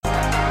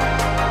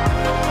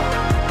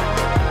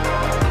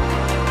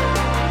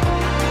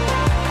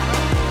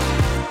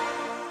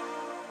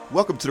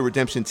Welcome to the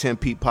Redemption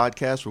Tempe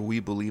podcast, where we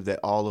believe that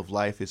all of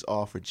life is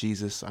all for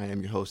Jesus. I am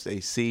your host,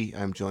 AC.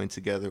 I'm joined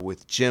together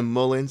with Jim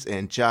Mullins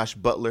and Josh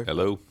Butler.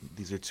 Hello.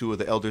 These are two of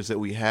the elders that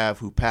we have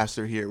who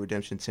pastor here at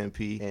Redemption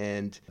Tempe,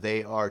 and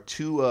they are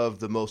two of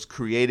the most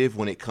creative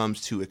when it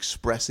comes to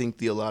expressing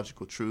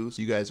theological truths.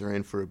 You guys are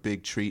in for a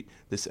big treat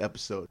this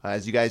episode.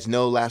 As you guys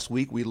know, last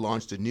week we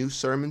launched a new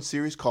sermon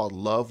series called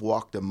Love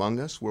Walked Among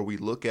Us, where we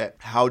look at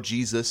how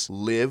Jesus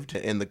lived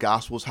in the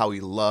Gospels, how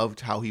he loved,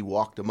 how he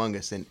walked among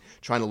us, and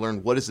trying to learn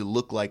what does it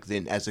look like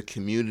then as a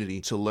community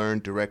to learn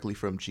directly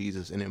from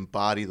Jesus and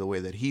embody the way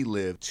that he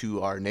lived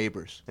to our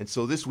neighbors. And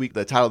so this week,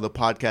 the title of the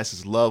podcast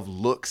is Love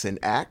Looks and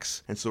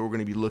Acts. And so we're going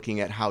to be looking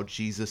at how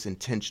Jesus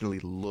intentionally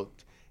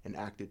looked and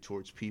acted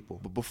towards people.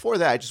 But before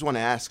that, I just want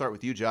to start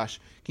with you, Josh.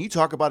 Can you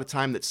talk about a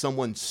time that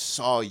someone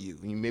saw you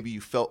and maybe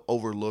you felt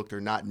overlooked or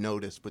not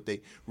noticed, but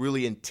they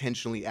really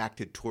intentionally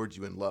acted towards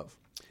you in love?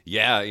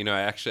 Yeah,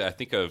 I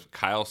think of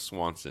Kyle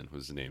Swanson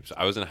was his name. So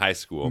I was in high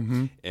school,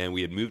 and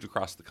we had moved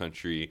across the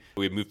country.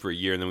 We had moved for a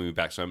year, and then we moved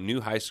back. So I'm new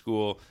high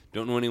school,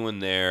 don't know anyone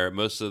there.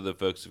 Most of the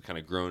folks have kind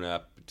of grown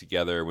up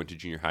together, went to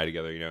junior high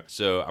together,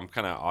 So I'm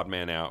kind of odd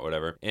man out,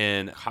 whatever.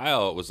 And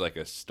Kyle was like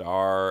a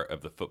star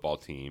of the football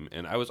team,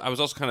 and I was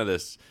also kind of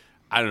this,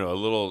 I don't know, a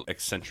little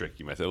eccentric,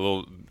 you might say, a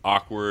little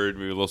awkward,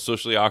 maybe a little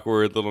socially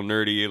awkward, a little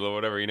nerdy, a little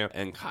whatever,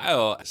 And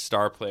Kyle, a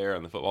star player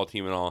on the football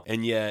team and all,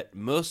 and yet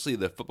mostly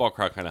the football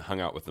crowd kind of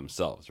hung out with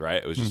themselves,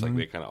 right? It was just like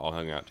they kind of all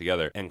hung out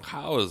together. And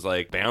Kyle was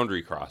like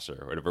boundary crosser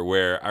or whatever,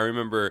 where I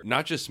remember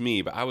not just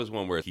me, but I was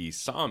one where he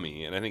saw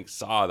me and I think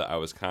saw that I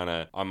was kind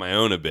of on my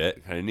own a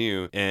bit, kind of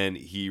new, and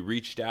he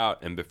reached out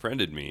and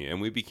befriended me, and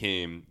we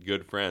became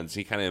good friends.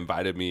 He kind of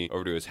invited me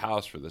over to his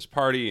house for this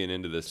party and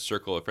into this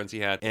circle of friends he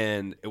had.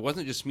 And it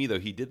wasn't just me,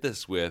 though. He did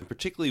this with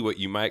particularly what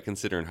you might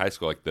consider in high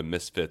school like the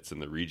misfits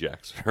and the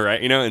rejects,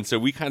 right? And so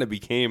we kind of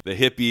became the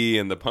hippie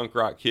and the punk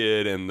rock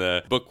kid and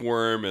the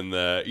bookworm and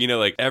the,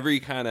 like every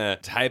kind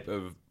of type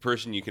of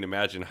person you can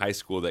imagine in high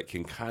school that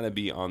can kind of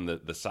be on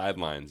the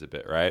sidelines a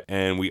bit, right?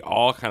 And we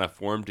all kind of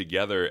formed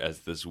together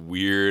as this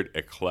weird,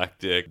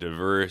 eclectic,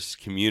 diverse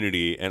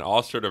community, and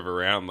all sort of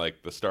around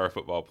like the star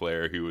football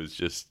player who was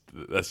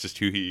that's just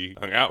who he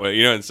hung out with,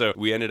 And so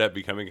we ended up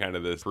becoming kind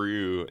of this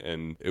crew,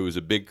 and it was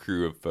a big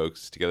crew of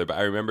folks together. But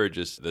I remember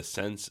just the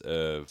sense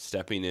of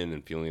stepping in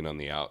and feeling on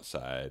the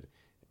outside,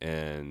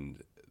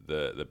 and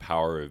the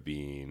power of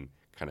being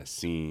kind of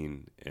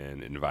seen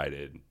and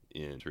invited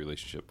into a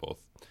relationship, both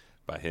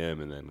by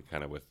him and then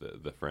kind of with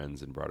the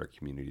friends and broader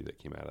community that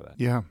came out of that.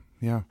 Yeah.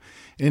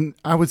 And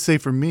I would say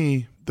for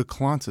me, the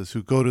Clances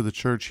who go to the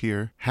church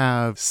here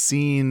have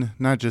seen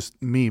not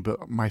just me,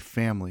 but my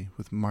family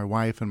with my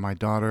wife and my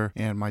daughter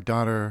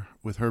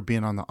with her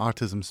being on the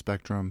autism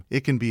spectrum.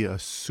 It can be a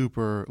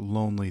super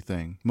lonely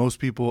thing. Most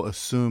people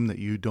assume that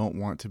you don't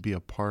want to be a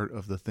part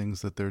of the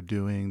things that they're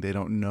doing. They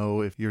don't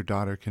know if your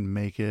daughter can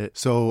make it.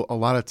 So a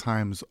lot of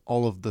times,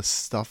 all of the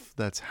stuff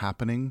that's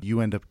happening, you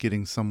end up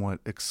getting somewhat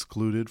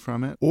excluded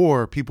from it.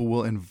 Or people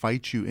will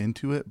invite you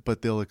into it,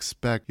 but they'll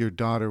expect your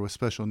daughter with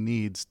special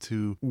needs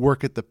to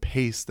work at the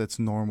pace that's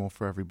normal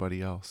for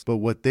everybody else. But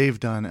what they've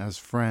done as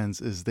friends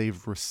is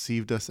they've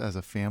received us as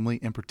a family,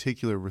 in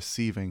particular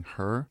receiving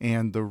her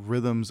and the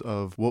rhythms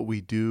of what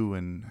we do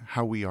and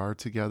how we are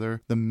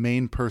together. The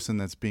main person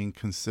that's being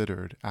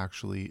considered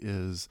actually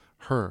is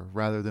her,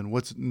 rather than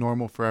what's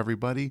normal for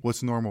everybody,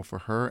 what's normal for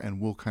her,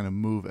 and we'll kind of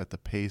move at the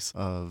pace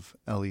of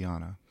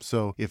Eliana.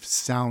 So if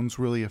sounds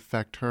really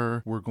affect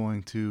her, we're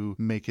going to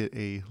make it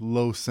a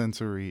low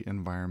sensory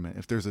environment.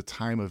 If there's a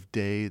time of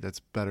day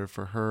that's better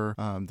for her,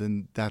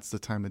 then that's the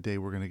time of day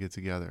we're going to get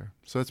together.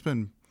 So it's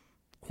been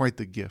quite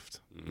the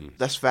gift.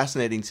 That's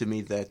fascinating to me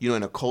that,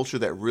 in a culture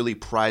that really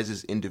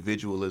prizes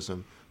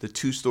individualism, the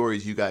two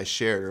stories you guys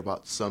shared are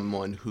about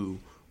someone who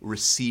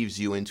receives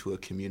you into a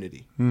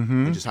community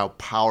and just how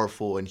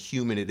powerful and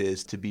human it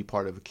is to be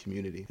part of a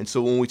community. And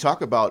so when we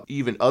talk about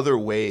even other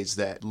ways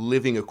that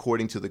living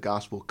according to the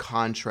gospel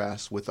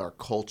contrasts with our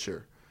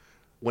culture,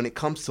 when it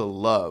comes to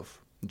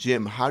love,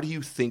 Jim, how do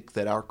you think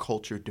that our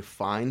culture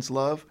defines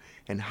love,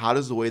 and how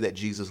does the way that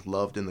Jesus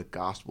loved in the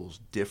gospels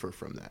differ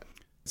from that?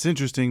 It's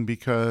interesting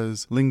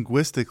because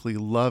linguistically,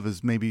 love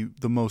is maybe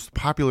the most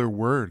popular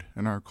word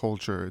in our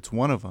culture. It's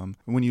one of them.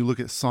 When you look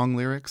at song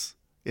lyrics,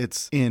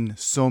 it's in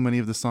so many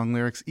of the song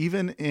lyrics,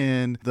 even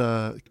in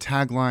the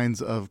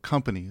taglines of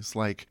companies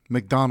like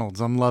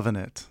McDonald's, I'm loving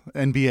it.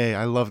 NBA,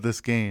 I love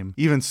this game.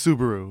 Even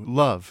Subaru,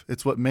 love.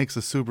 It's what makes a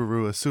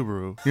Subaru a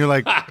Subaru. You're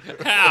like,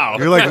 how?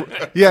 You're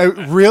like, yeah,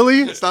 really?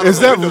 Is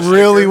that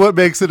really what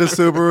makes it a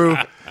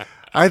Subaru?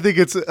 I think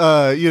it's,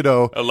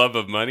 a love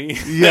of money.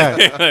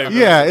 Yeah.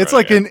 Yeah. It's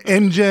like an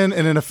engine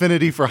and an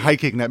affinity for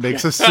hiking that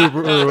makes a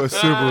Subaru a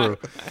Subaru.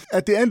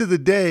 At the end of the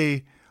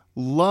day,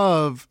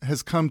 love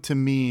has come to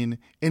mean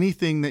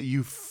anything that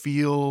you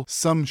feel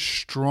some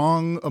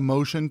strong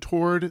emotion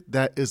toward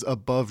that is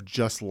above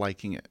just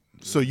liking it.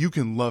 So you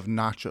can love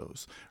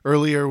nachos.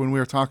 Earlier when we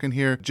were talking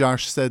here,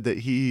 Josh said that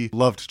he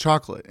loved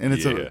chocolate. And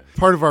it's a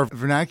part of our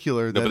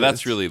vernacular. No, but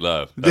that's really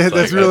love.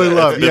 That's really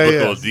love.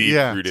 Biblical,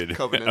 deep-rooted.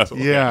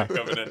 Covenantal. Yeah.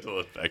 Covenantal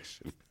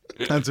affection.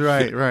 That's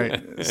right,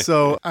 right.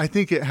 So I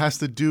think it has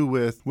to do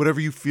with whatever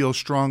you feel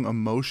strong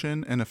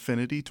emotion and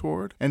affinity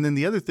toward. And then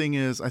the other thing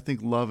is, I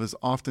think love is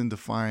often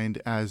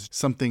defined as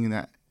something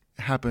that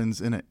happens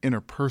in an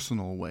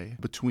interpersonal way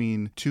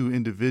between two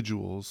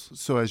individuals.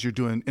 So as you're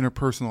doing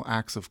interpersonal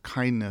acts of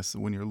kindness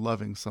when you're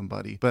loving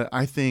somebody. But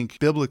I think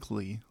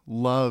biblically,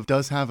 love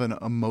does have an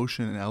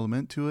emotion and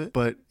element to it,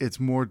 but it's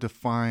more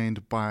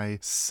defined by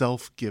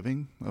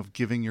self-giving, of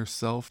giving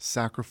yourself,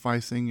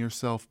 sacrificing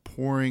yourself,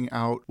 pouring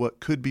out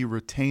what could be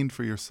retained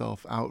for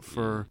yourself out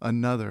for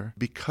another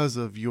because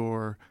of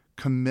your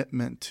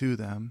commitment to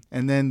them.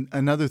 And then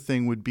another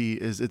thing would be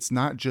is it's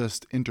not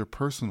just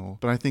interpersonal,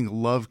 but I think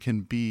love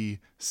can be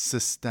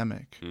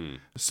systemic.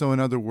 So in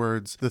other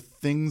words, the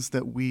things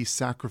that we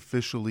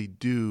sacrificially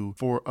do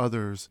for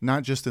others,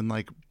 not just in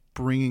like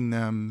bringing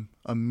them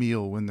a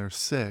meal when they're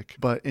sick,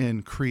 but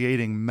in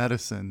creating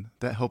medicine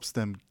that helps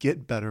them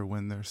get better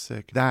when they're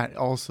sick, that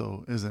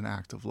also is an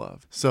act of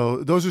love. So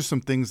those are some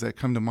things that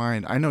come to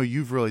mind. I know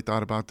you've really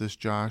thought about this,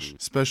 Josh,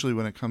 especially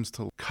when it comes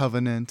to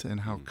covenant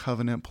and how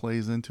covenant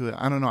plays into it.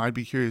 I don't know. I'd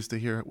be curious to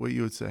hear what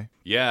you would say.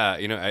 Yeah,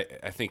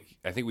 I think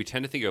we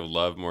tend to think of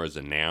love more as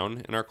a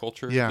noun in our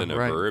culture than a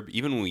verb.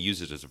 Even when we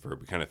use it as a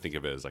verb, we kind of think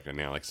of it as like a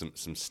noun, like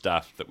some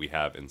stuff that we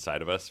have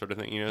inside of us, sort of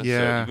thing. Yeah.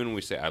 So even when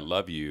we say "I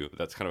love you,"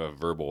 that's kind of a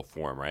verbal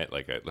form, right?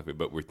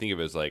 But we think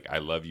of it as like "I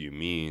love you"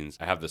 means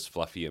I have this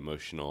fluffy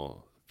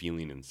emotional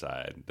feeling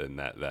inside. Then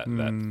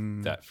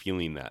that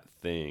feeling, that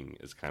thing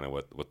is kind of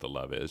what the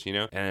love is,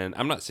 And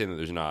I'm not saying that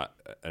there's not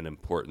an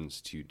importance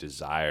to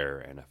desire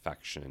and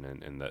affection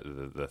and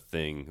the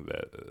thing,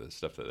 the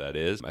stuff that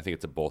is. I think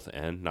it's a both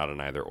and, not an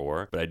either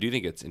or. But I do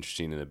think it's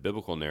interesting in the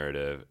biblical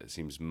narrative. It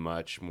seems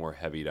much more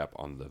heavied up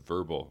on the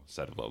verbal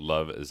side of love.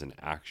 Love is an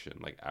action,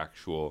 like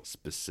actual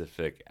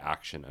specific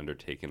action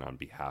undertaken on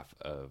behalf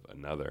of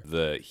another.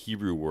 The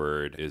Hebrew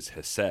word is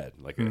hesed.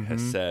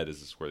 Hesed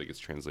is this word that gets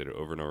translated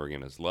over and over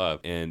again as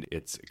love, and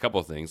it's a couple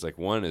of things. Like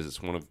one is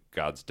it's one of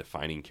God's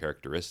defining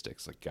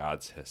characteristics. Like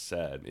God's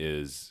hesed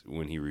is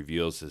when he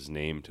reveals his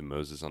name to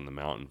Moses on the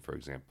mountain, for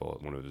example.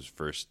 One of his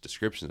first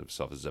descriptions of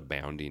himself is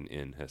abounding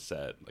in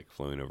hesed, like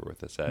flowing over with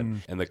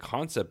hesed. And the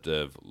concept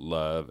of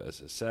love as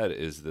hesed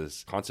is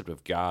this concept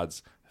of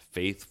God's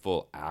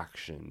faithful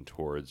action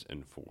towards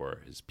and for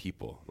his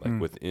people, like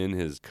within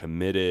his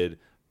committed,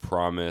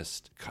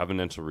 promised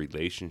covenantal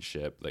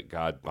relationship, that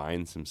God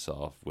binds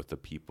himself with the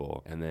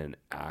people and then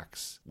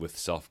acts with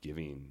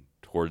self-giving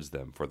towards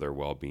them for their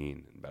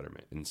well-being and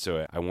betterment. And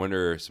so I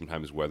wonder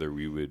sometimes whether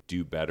we would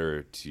do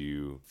better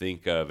to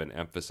think of and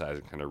emphasize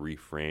and kind of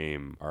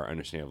reframe our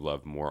understanding of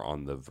love more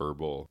on the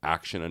verbal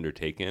action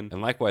undertaken. And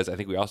likewise, I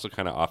think we also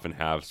kind of often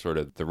have sort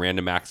of the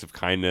random acts of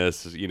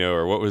kindness,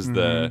 or what was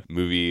the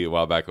movie a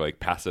while back, like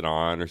Pass It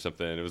On or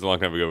something? It was a long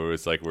time ago, but it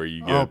was like where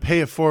you go, Pay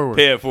It Forward.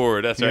 Pay It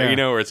Forward, that's right.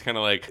 Where it's kind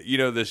of like,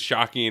 this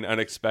shocking,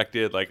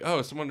 unexpected, like,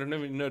 oh, someone I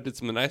didn't even know did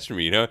something nice for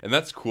me, and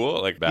that's cool.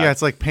 Like that. Yeah,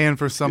 it's like paying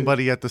for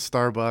somebody at the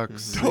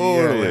Starbucks.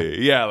 Totally.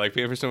 Yeah, like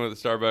paying for someone at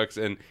the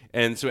Starbucks.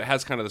 And so it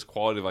has kind of this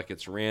quality of like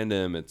it's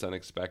random, it's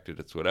unexpected,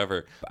 it's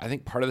whatever. But I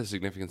think part of the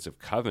significance of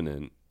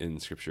covenant in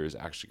Scripture is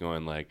actually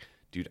going like,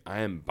 dude,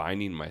 I am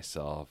binding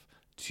myself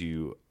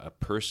to a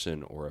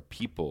person or a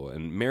people.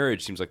 And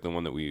marriage seems like the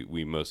one that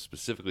we most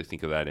specifically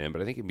think of that in,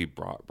 but I think it can be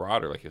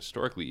broader. Like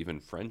historically, even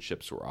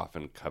friendships were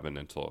often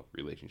covenantal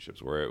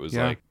relationships where it was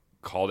like,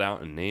 called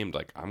out and named,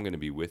 like, I'm going to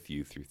be with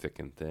you through thick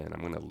and thin.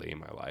 I'm going to lay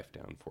my life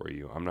down for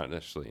you. I'm not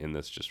necessarily in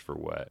this just for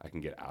what I can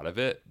get out of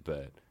it,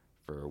 but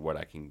for what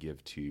I can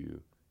give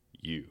to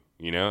you,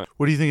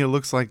 What do you think it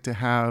looks like to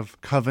have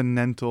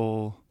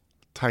covenantal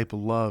type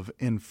love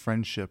in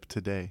friendship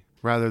today,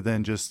 rather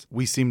than just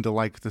we seem to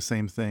like the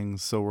same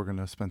things, so we're going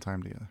to spend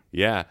time together?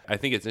 Yeah, I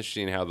think it's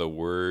interesting how the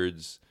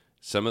words,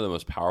 some of the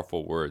most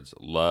powerful words,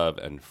 love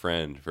and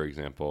friend, for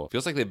example,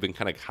 feels like they've been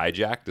kind of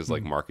hijacked as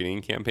like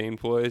marketing campaign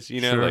ploys,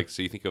 Sure. Like,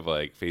 so you think of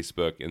like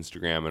Facebook,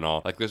 Instagram and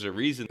all, like there's a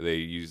reason they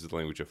use the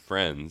language of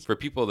friends for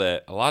people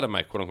that a lot of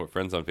my quote unquote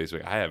friends on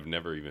Facebook, I have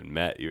never even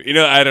met you,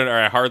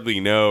 I hardly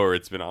know, or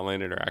it's been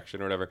online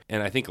interaction or whatever.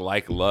 And I think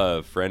like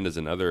love, friend is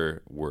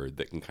another word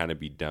that can kind of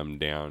be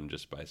dumbed down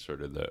just by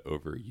sort of the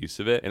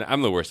overuse of it. And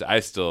I'm the worst. I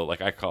still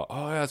like, I call,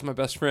 oh yeah, that's my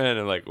best friend.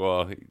 And like,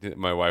 well,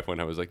 my wife one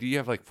time was like, do you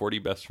have like 40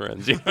 best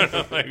friends?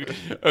 Like,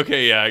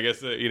 okay, yeah, I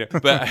guess,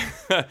 but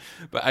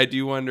but I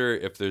do wonder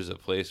if there's a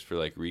place for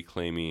like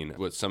reclaiming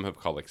what some have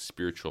called like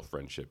spiritual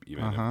friendship,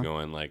 even of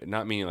going like,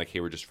 not meaning like, hey,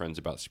 we're just friends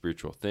about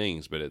spiritual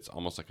things, but it's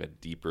almost like a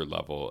deeper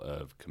level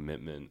of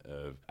commitment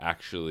of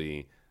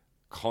actually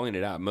calling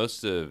it out.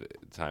 Most of the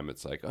time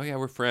it's like, oh yeah,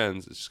 we're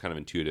friends. It's just kind of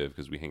intuitive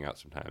because we hang out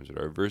sometimes,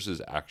 or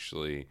versus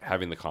actually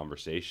having the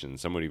conversation.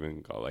 Some would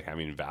even call like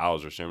having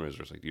vows or ceremonies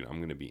where it's like, dude, I'm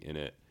going to be in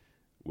it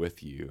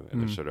with you.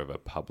 And there's sort of a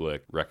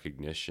public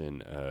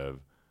recognition of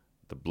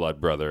the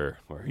blood brother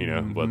or,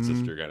 blood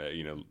sister kind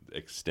of,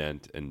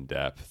 extent and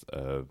depth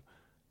of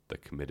the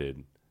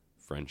committed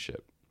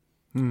friendship.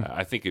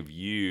 I think of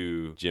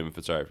you, Jim, if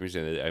it's all right for me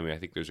saying that. I mean, I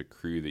think there's a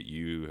crew that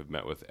you have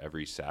met with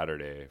every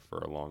Saturday for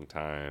a long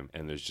time,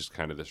 and there's just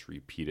kind of this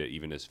repeated,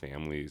 even as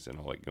families and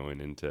all, like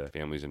going into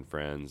families and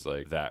friends,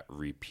 like that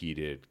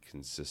repeated,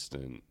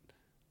 consistent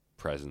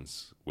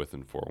presence with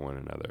and for one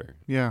another.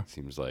 Yeah.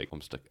 Seems like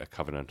almost a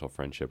covenantal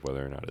friendship,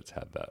 whether or not it's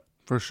had that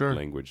For sure.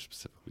 language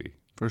specifically.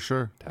 For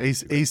sure.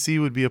 Taxi, but- AC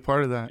would be a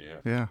part of that.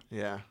 Yeah.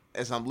 Yeah.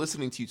 As I'm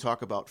listening to you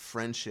talk about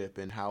friendship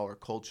and how our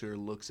culture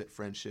looks at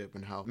friendship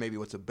and how maybe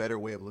what's a better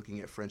way of looking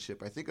at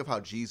friendship, I think of how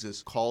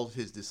Jesus called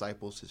his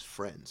disciples his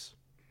friends.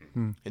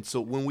 And so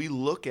when we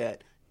look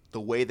at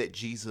the way that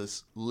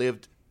Jesus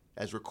lived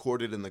as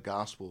recorded in the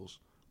Gospels,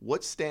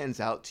 what stands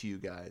out to you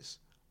guys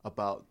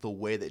about the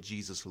way that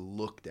Jesus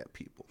looked at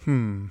people?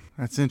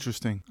 That's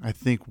interesting. I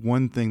think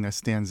one thing that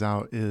stands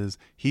out is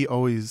he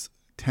always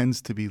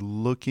tends to be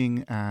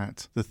looking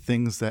at the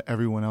things that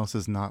everyone else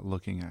is not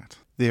looking at.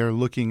 They are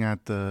looking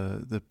at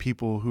the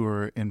people who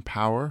are in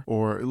power,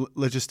 or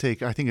let's just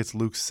take, I think it's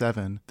Luke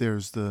 7,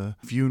 there's the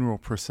funeral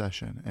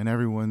procession, and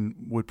everyone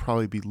would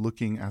probably be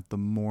looking at the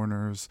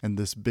mourners and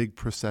this big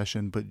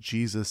procession, but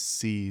Jesus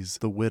sees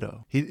the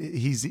widow.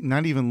 He's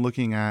not even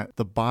looking at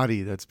the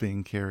body that's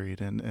being carried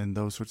and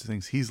those sorts of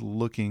things. He's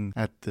looking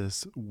at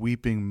this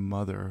weeping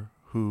mother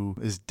who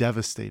is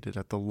devastated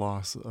at the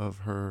loss of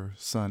her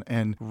son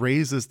and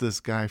raises this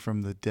guy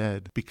from the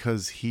dead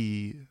because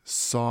he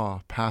saw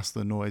past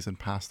the noise and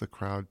past the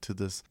crowd to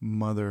this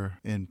mother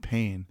in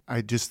pain.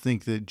 I just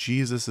think that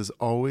Jesus is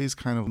always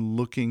kind of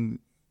looking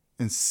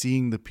and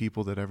seeing the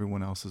people that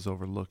everyone else is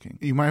overlooking.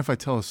 You mind if I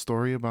tell a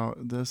story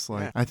about this?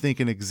 I think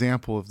an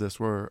example of this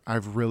where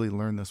I've really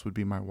learned this would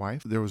be my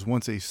wife. There was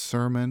once a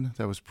sermon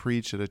that was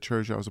preached at a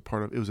church I was a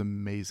part of. It was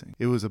amazing.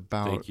 It was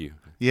about... Thank you.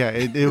 Yeah,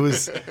 it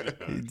was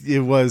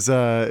it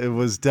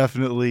was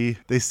definitely,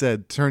 they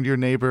said, turn to your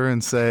neighbor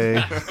and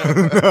say...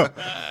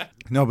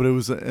 No, but it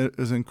was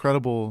an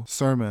incredible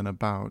sermon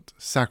about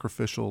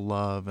sacrificial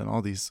love and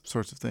all these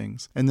sorts of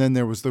things. And then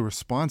there was the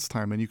response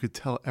time, and you could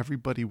tell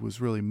everybody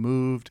was really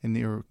moved, and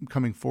they were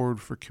coming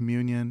forward for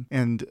communion.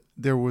 And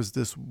there was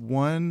this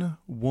one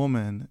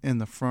woman in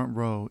the front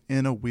row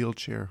in a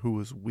wheelchair who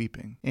was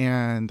weeping.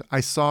 And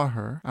I saw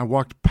her. I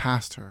walked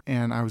past her,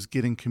 and I was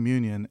getting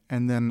communion.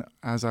 And then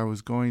as I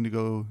was going to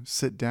go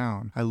sit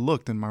down, I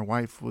looked, and my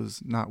wife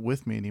was not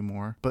with me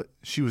anymore, but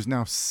she was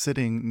now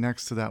sitting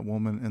next to that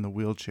woman in the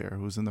wheelchair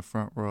who was in the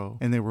front row,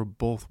 and they were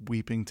both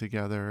weeping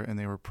together and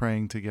they were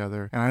praying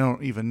together. And I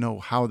don't even know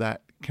how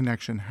that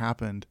connection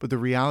happened, but the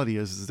reality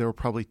is there were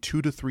probably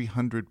 200 to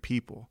 300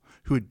 people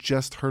who had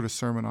just heard a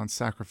sermon on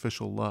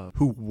sacrificial love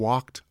who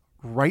walked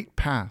right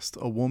past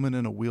a woman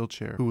in a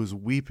wheelchair who was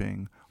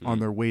weeping on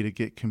their way to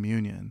get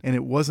communion. And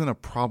it wasn't a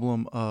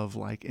problem of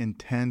like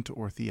intent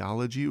or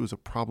theology, it was a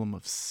problem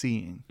of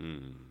seeing.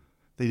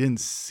 They didn't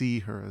see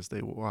her as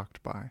they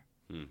walked by.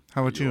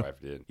 How about Your you? wife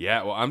did.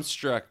 Yeah, well, I'm just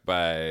struck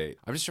by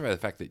the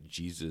fact that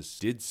Jesus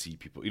did see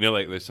people. You know,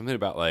 like there's something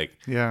about like,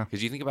 Yeah.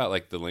 because you think about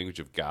like the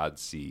language of God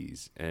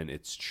sees, and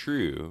it's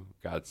true,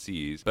 God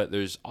sees, but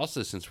there's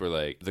also a sense where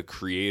like the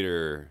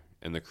creator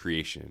and the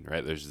creation,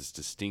 right? There's this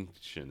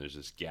distinction, there's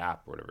this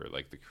gap, or whatever,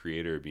 like the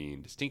creator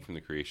being distinct from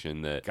the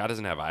creation, that God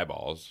doesn't have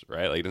eyeballs,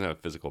 right? Like he doesn't have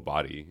a physical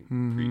body,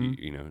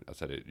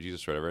 outside of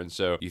Jesus or whatever. And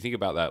so you think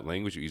about that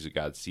language we use that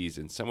God sees,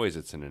 in some ways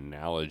it's an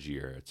analogy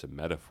or it's a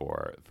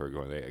metaphor for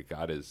going, like,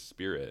 God is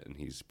spirit and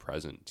he's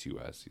present to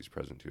us. He's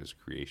present to his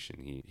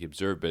creation. He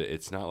observed, but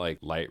it's not like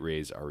light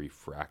rays are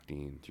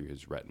refracting through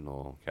his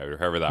retinal cavity, or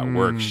however that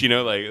works,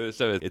 like,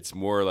 so it's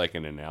more like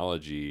an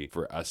analogy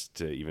for us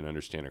to even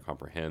understand or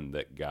comprehend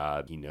that God,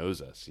 he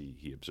knows us,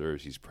 he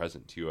observes, he's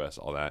present to us,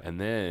 all that. And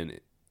then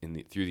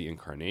through the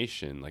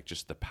incarnation, like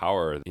just the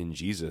power in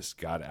Jesus,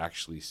 God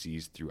actually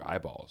sees through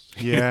eyeballs.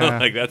 Yeah.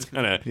 Like that's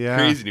kind of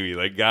crazy to me.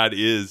 Like God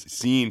is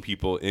seeing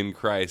people in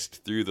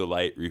Christ through the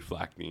light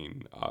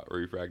refracting off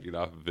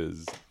of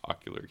his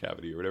ocular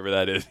cavity or whatever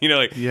that is.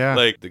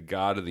 Like the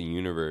God of the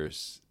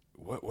universe.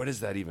 What is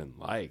that even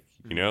like?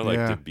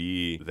 To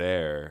be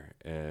there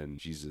and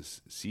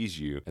Jesus sees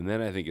you. And then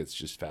I think it's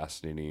just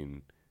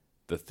fascinating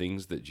the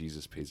things that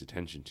Jesus pays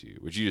attention to,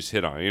 which you just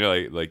hit on.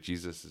 Like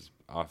Jesus is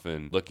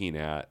often looking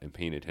at and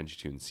paying attention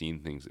to and seeing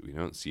things that we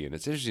don't see. And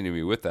it's interesting to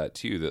me with that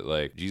too, that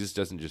like Jesus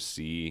doesn't just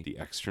see the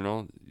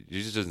external.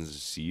 Jesus doesn't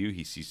just see you,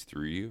 he sees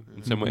through you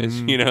in some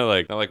ways.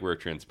 Like not like we're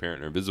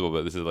transparent or visible,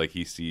 but this is like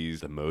he sees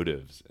the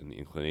motives and the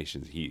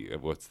inclinations.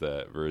 What's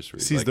that verse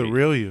where Sees like, the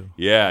real you.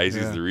 Yeah, he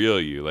sees the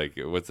real you. Like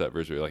what's that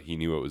verse where like he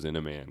knew what was in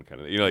a man,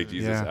 kind of, like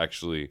Jesus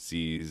actually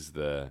sees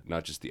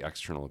not just the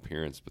external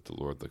appearance, but the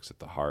Lord looks at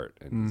the heart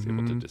and he's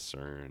able to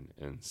discern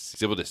and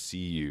he's able to see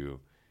you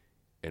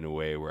in a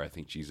way where I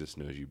think Jesus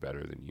knows you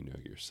better than you know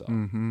yourself.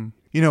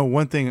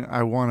 One thing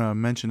I want to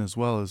mention as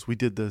well is we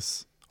did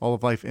this All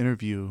of Life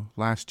interview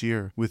last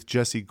year with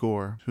Jessie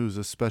Gore, who's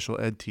a special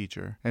ed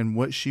teacher, and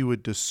what she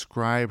would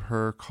describe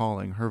her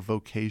calling, her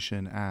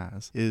vocation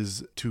as,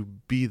 is to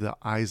be the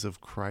eyes of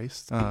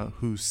Christ,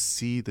 who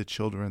see the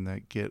children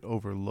that get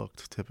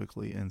overlooked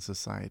typically in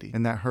society,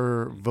 and that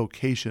her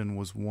vocation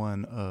was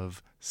one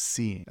of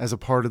seeing. As a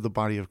part of the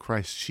body of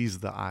Christ, she's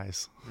the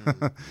eyes.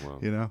 Wow.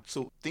 You know?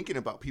 So thinking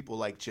about people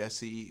like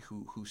Jesse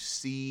who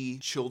see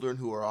children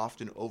who are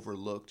often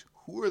overlooked,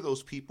 who are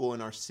those people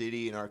in our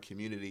city, in our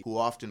community, who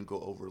often go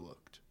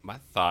overlooked? My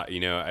thought,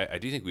 I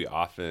do think we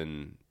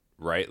often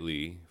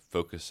rightly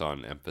focus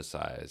on,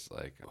 emphasize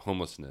like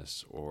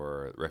homelessness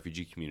or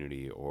refugee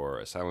community or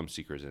asylum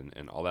seekers,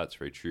 and all that's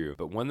very true.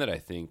 But one that I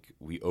think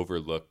we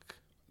overlook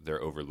their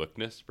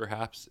overlookedness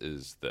perhaps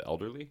is the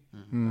elderly.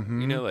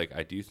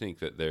 I do think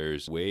that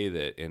there's a way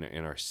that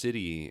in our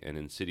city and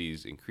in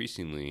cities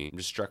increasingly, I'm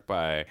just struck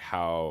by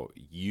how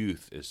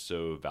youth is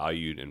so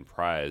valued and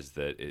prized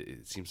that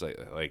it seems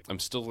like I'm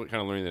still kind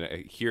of learning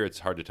that here it's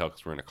hard to tell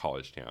because we're in a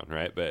college town,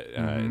 right? But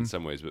in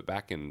some ways, but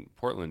back in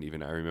Portland,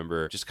 even I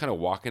remember just kind of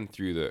walking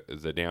through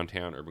the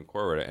downtown urban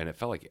core, and it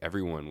felt like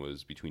everyone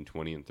was between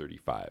 20 and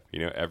 35.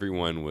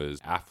 Everyone was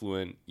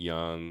affluent,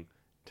 young,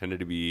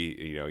 tended to be,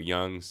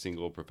 young,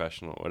 single,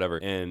 professional, whatever.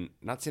 And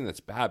not saying that's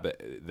bad, but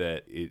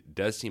that it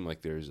does seem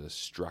like there's a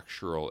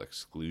structural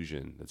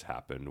exclusion that's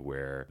happened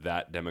where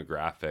that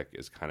demographic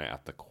is kind of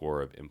at the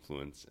core of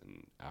influence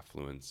and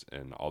affluence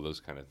and all those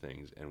kind of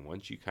things. And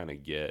once you kind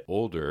of get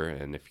older,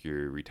 and if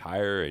you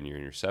retire and you're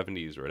in your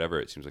 70s or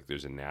whatever, it seems like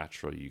there's a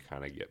natural, you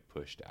kind of get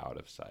pushed out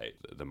of sight,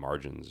 the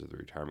margins of the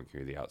retirement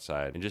community, the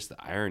outside. And just the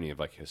irony of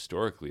like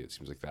historically, it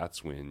seems like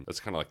that's kind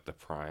of like the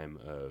prime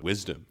of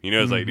wisdom.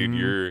 It's like,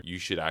 dude, you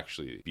should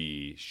actually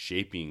be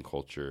shaping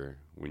culture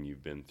when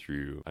you've been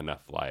through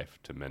enough life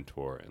to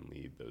mentor and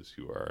lead those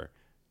who are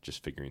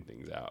just figuring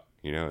things out,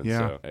 And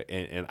so,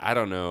 and I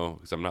don't know,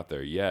 because I'm not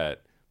there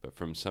yet, but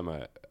from some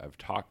I've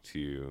talked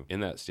to in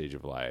that stage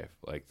of life,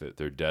 like that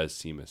there does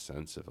seem a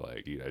sense of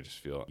like, dude, I just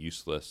feel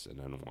useless and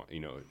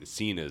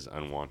seen as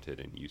unwanted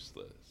and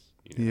useless.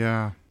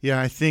 Yeah,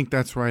 I think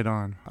that's right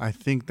on. I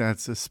think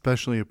that's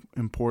especially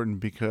important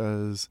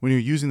because when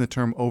you're using the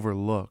term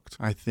overlooked,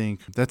 I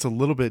think that's a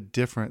little bit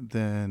different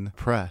than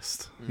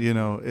pressed.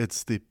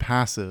 It's the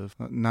passive,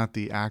 not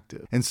the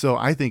active. And so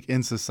I think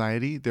in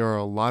society, there are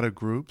a lot of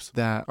groups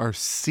that are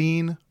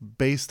seen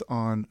based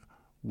on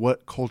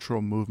what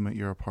cultural movement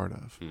you're a part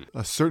of.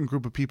 A certain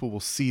group of people will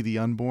see the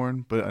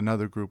unborn, but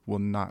another group will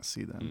not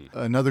see them.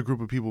 Another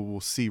group of people will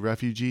see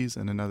refugees,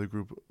 and another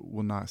group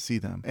will not see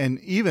them. And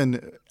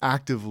even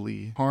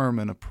actively harm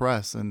and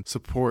oppress and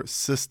support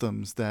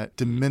systems that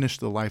diminish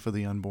the life of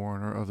the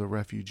unborn or of the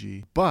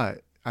refugee.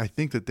 But I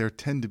think that there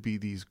tend to be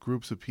these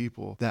groups of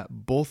people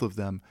that both of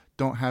them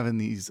don't have in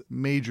these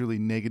majorly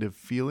negative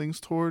feelings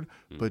toward,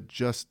 but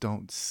just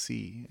don't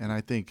see. And I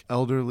think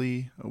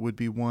elderly would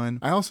be one.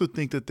 I also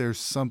think that there's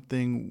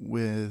something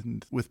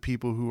with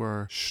people who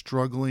are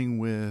struggling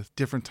with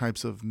different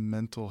types of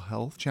mental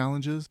health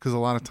challenges, because a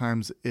lot of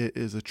times it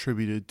is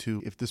attributed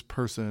to if this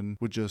person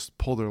would just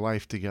pull their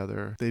life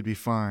together, they'd be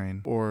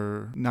fine,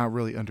 or not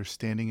really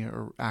understanding it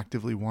or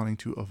actively wanting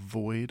to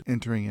avoid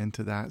entering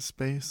into that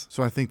space.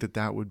 So I think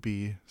that would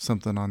be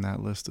something on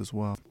that list as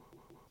well.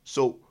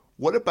 So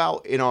what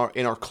about in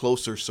our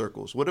closer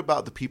circles? What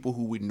about the people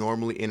who we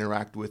normally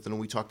interact with? And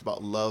we talked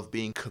about love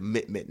being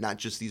commitment, not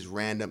just these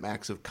random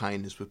acts of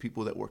kindness, but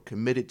people that we're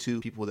committed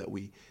to, people that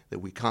we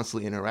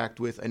constantly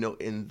interact with. I know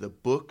in the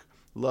book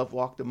Love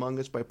Walked Among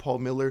Us by Paul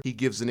Miller, he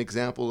gives an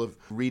example of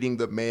reading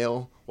the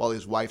mail while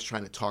his wife's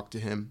trying to talk to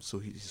him. So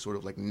he's sort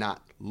of like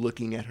not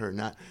looking at her,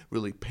 not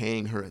really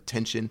paying her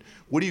attention.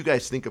 What do you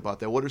guys think about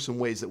that? What are some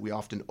ways that we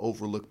often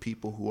overlook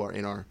people who are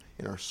in our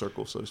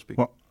circle, so to speak?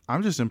 Well,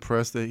 I'm just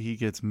impressed that he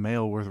gets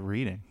mail worth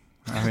reading.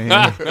 I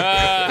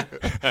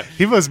mean,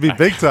 he must be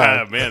big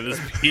time. Man, this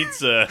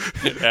pizza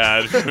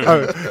ad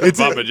it's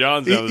Papa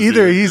John's.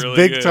 Either he's really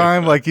big good.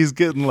 time, like he's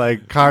getting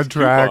like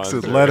contracts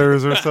and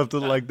letters or something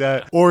like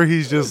that, or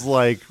he's just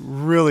like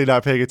really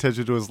not paying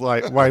attention to his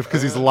wife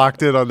because he's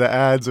locked in on the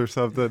ads or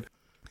something.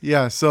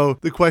 Yeah, so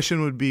the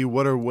question would be,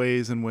 what are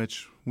ways in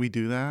which we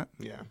do that?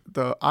 Yeah.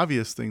 The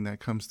obvious thing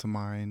that comes to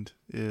mind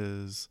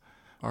is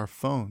our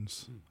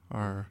phones,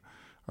 our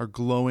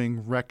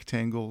glowing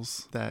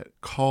rectangles that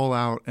call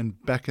out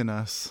and beckon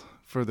us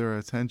for their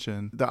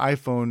attention. The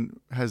iPhone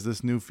has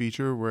this new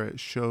feature where it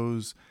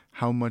shows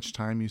how much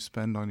time you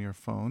spend on your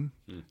phone.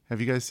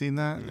 Have you guys seen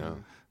that?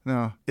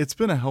 No. It's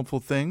been a helpful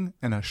thing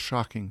and a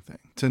shocking thing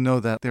to know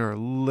that there are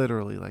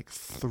literally like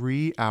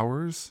 3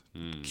 hours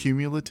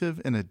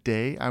cumulative in a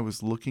day I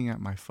was looking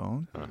at my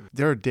phone.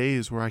 There are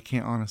days where I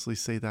can't honestly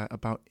say that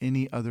about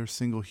any other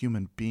single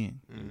human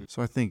being.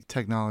 So I think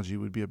technology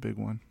would be a big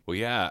one. Well,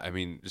 yeah, I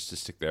mean, just to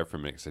stick there for a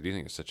minute, because I do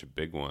think it's such a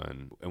big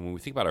one. And when we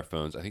think about our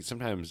phones, I think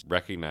sometimes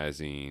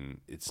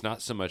recognizing it's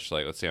not so much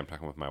like, let's say I'm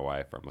talking with my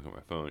wife or I'm looking at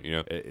my phone,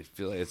 it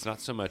feels like it's not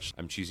so much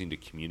I'm choosing to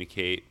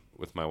communicate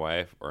with my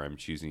wife or I'm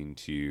choosing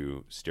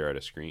to stare at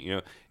a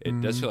screen.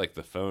 It does feel like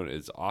the phone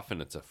is often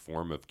it's a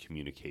form of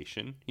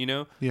communication,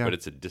 Yeah. but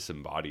it's a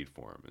disembodied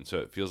form. And so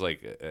it feels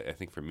like, I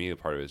think for me, a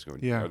part of it is going,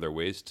 Yeah. are there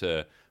ways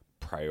to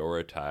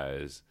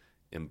prioritize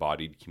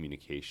embodied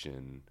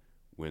communication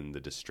when the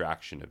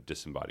distraction of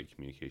disembodied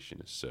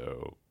communication is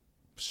so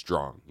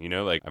strong?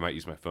 Like I might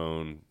use my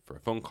phone for a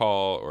phone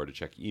call or to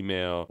check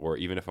email, or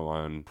even if I'm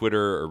on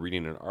Twitter or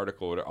reading an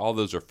article, all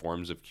those are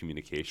forms of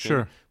communication.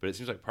 Sure. But it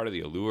seems like part of the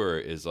allure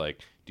is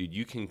like, dude,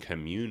 you can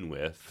commune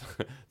with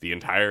the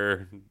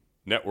entire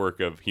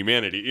network of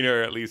humanity,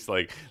 or at least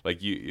like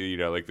like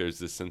there's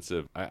this sense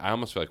of, I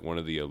almost feel like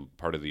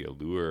part of the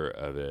allure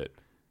of it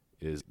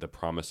is the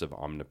promise of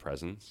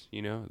omnipresence,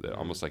 that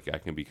almost like I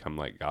can become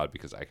like God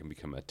because I can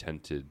become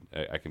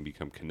I can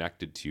become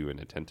connected to and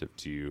attentive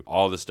to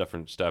all this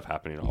different stuff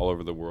happening all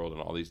over the world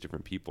and all these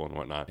different people and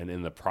whatnot. And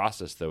in the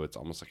process, though, it's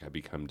almost like I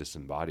become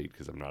disembodied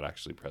because I'm not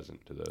actually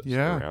present to those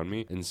around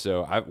me. And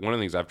so one of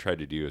the things I've tried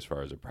to do as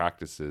far as a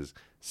practice is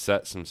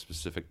set some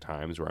specific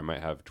times where I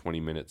might have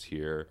 20 minutes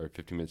here or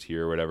 15 minutes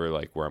here or whatever,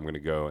 like where I'm going to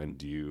go and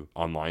do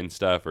online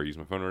stuff or use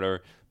my phone or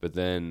whatever. But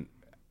then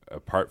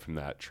apart from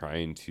that,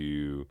 trying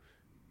to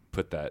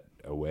put that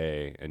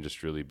away and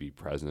just really be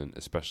present,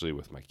 especially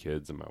with my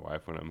kids and my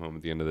wife when I'm home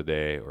at the end of the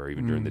day, or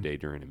even during the day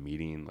during a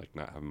meeting, like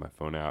not having my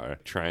phone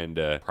out, trying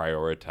to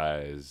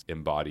prioritize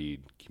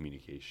embodied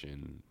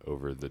communication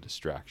over the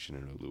distraction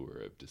and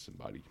allure of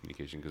disembodied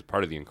communication. Because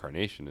part of the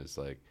incarnation is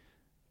like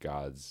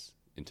God's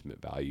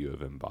intimate value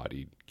of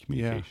embodied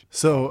communication. Yeah.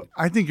 So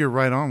I think you're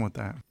right on with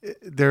that.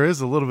 There is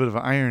a little bit of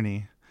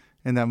irony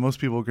and that most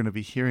people are going to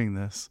be hearing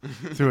this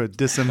through a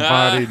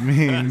disembodied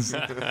means.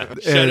 Shut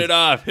it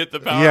off. Hit the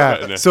power Yeah.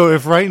 button. So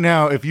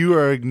if you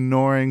are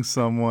ignoring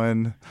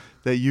someone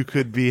that you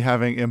could be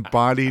having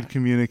embodied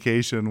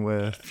communication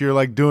with, if you're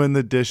like doing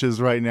the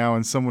dishes right now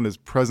and someone is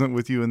present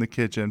with you in the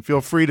kitchen, feel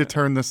free to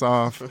turn this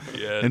off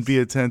and be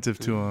attentive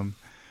to them.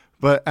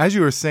 But as you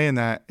were saying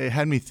that, it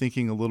had me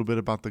thinking a little bit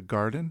about the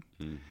garden.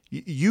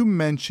 You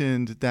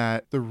mentioned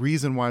that the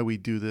reason why we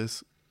do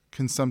this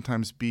can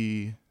sometimes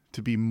be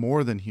to be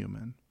more than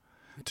human,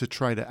 to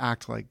try to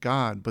act like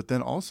God. But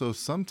then also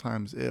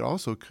sometimes it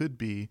also could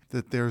be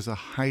that there's a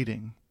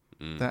hiding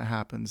that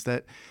happens,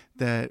 that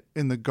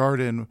in the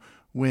garden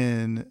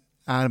when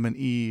Adam and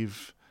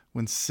Eve,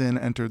 when sin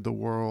entered the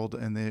world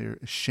and their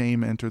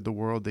shame entered the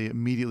world, they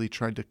immediately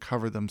tried to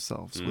cover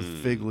themselves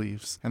with fig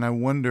leaves. And I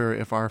wonder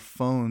if our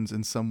phones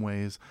in some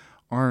ways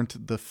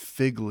aren't the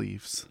fig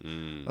leaves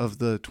of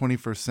the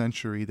 21st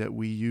century that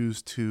we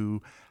use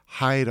to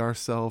hide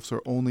ourselves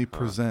or only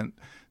present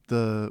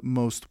the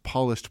most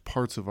polished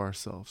parts of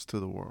ourselves to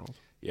the world.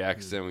 Yeah,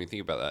 because then when you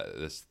think about that,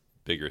 this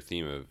bigger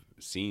theme of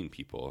seeing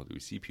people, we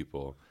see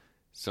people,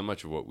 so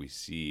much of what we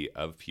see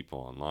of people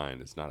online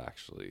is not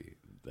actually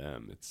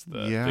them. It's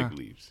the fig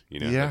leaves,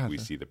 like we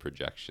see the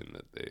projection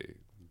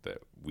that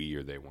we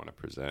or they want to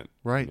present.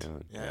 Right.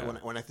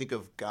 When I think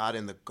of God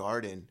in the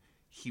garden,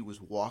 he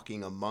was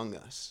walking among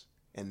us,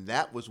 and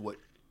that was what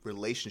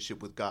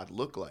relationship with God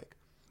looked like.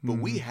 But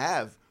we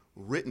have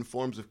written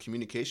forms of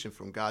communication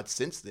from God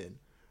since then.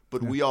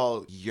 But we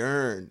all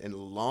yearn and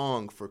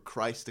long for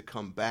Christ to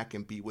come back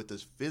and be with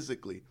us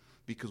physically,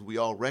 because we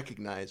all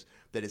recognize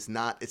that it's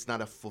not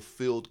a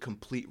fulfilled,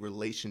 complete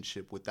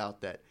relationship without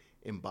that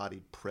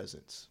embodied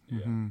presence.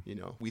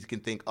 We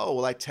can think, oh,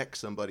 well, I text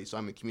somebody, so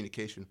I'm in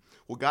communication.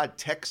 Well, God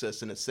texts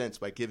us in a sense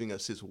by giving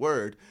us his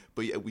word,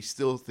 but yet we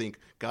still think,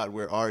 God,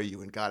 where are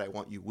you? And God, I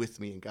want you with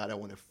me. And God, I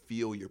want to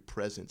feel your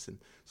presence. And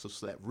so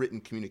that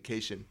written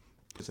communication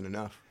isn't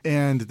enough.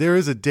 And there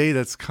is a day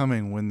that's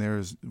coming when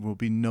will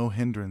be no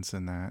hindrance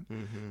in that.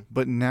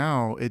 But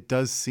now it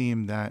does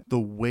seem that the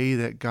way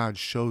that God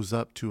shows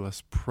up to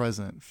us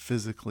present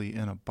physically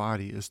in a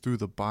body is through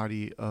the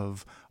body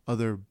of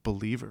other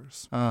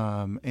believers.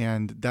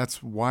 And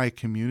that's why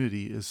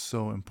community is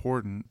so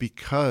important,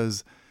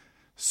 because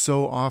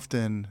so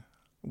often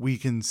we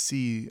can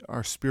see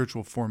our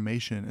spiritual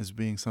formation as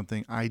being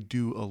something I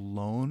do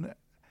alone.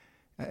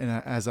 And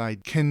as I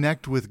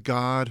connect with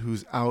God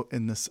who's out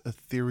in this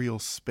ethereal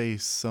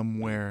space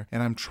somewhere,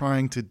 and I'm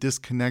trying to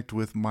disconnect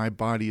with my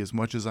body as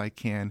much as I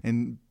can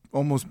and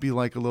almost be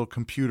like a little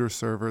computer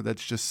server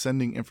that's just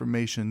sending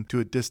information to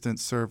a distant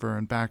server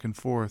and back and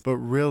forth. But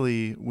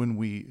really, when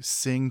we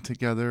sing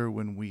together,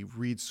 when we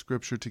read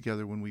scripture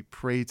together, when we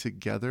pray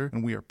together,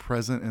 and we are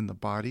present in the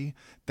body,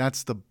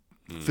 that's the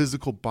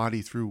physical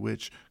body through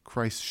which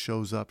Christ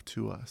shows up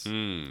to us.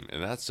 And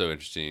that's so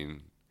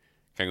interesting.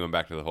 Kind of going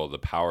back to the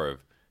power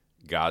of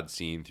God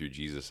seen through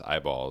Jesus'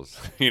 eyeballs,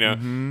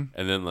 and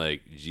then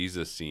like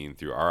Jesus seen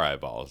through our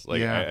eyeballs.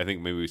 Like I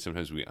think maybe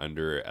sometimes we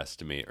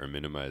underestimate or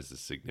minimize the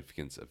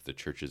significance of the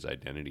church's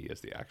identity as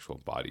the actual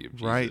body of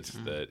Jesus.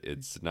 Right. That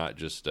it's not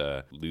just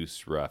a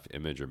loose, rough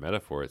image or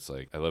metaphor. It's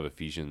like, I love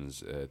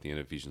Ephesians, at the end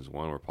of Ephesians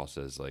 1, where Paul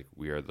says like,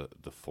 we are the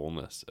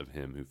fullness of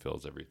him who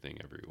fills everything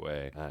every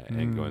way.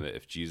 And going that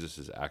if Jesus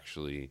is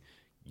actually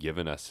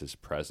given us his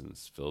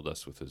presence, filled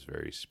us with his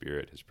very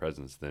spirit, his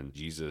presence, then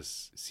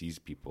Jesus sees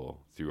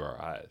people through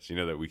our eyes.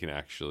 That we can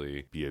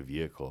actually be a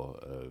vehicle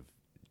of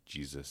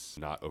Jesus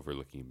not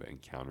overlooking but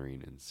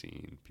encountering and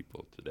seeing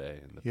people today,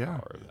 and the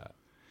power of that.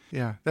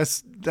 Yeah,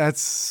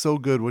 that's so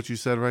good what you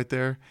said right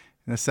there.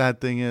 And the sad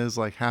thing is,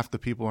 like, half the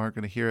people aren't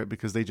going to hear it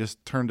because they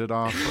just turned it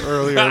off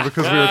earlier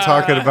because we were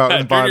talking about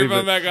embodiment.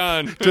 Turn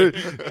your phone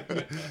back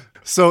on.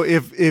 So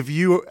if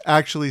you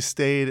actually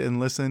stayed and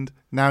listened,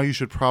 now you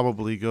should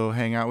probably go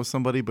hang out with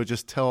somebody, but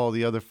just tell all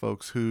the other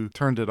folks who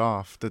turned it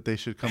off that they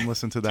should come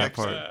listen to that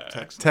part.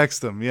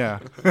 Text them, yeah.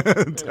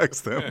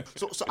 Text them.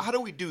 So how do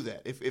we do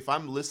that? If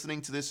I'm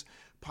listening to this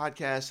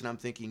podcast and I'm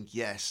thinking,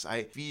 yes,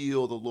 I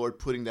feel the Lord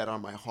putting that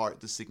on my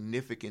heart, the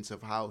significance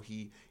of how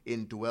he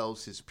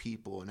indwells his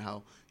people and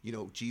how,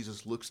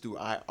 Jesus looks through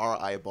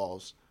our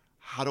eyeballs.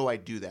 How do I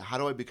do that? How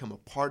do I become a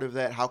part of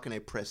that? How can I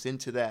press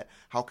into that?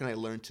 How can I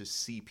learn to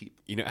see people?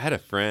 I had a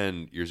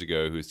friend years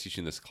ago who was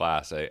teaching this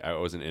class. I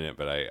wasn't in it,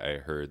 but I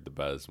heard the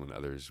buzz when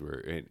others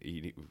were,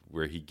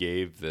 where he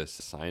gave this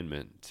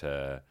assignment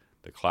to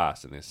the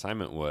class, and the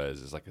assignment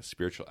is like a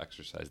spiritual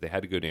exercise. They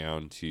had to go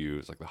down to,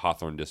 it's like the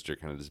Hawthorne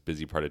district, kind of this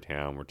busy part of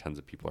town where tons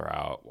of people are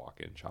out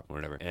walking, shopping,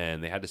 whatever.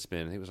 And they had to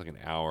spend, I think it was like an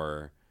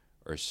hour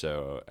or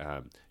so,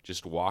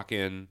 just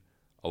walking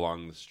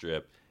along the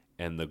strip.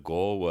 And the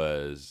goal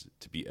was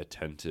to be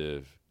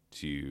attentive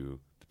to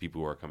the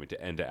people who are coming to,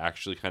 and to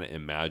actually kind of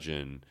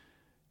imagine,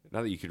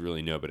 not that you could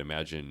really know, but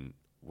imagine,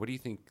 what do you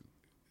think,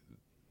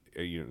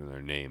 you don't know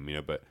their name,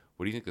 but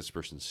what do you think this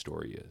person's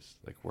story is?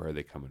 Like, where are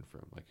they coming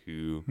from? Like,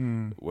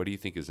 what do you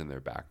think is in their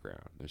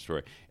background, their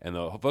story? And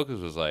the focus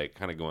was like,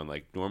 kind of going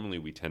like, normally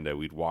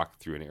we'd walk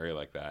through an area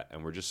like that,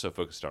 and we're just so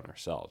focused on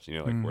ourselves,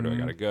 like, where do I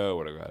got to go?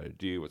 What do I got to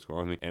do? What's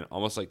going on with me? And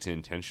almost like to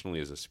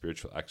intentionally, as a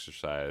spiritual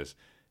exercise,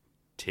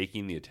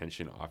 taking the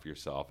attention off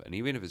yourself, and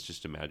even if it's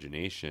just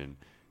imagination,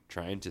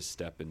 trying to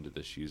step into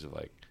the shoes of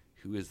like,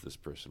 who is this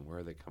person? Where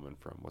are they coming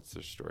from? What's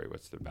their story?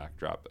 What's their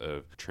backdrop?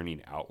 Of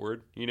turning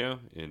outward,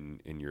 in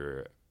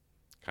your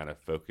kind of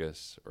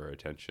focus or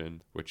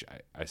attention, which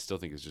I still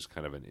think is just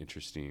kind of an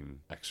interesting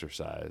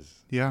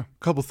exercise. Yeah.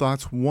 A couple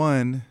thoughts.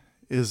 One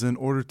is, in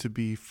order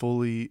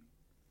to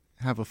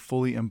have a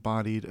fully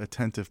embodied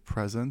attentive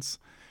presence,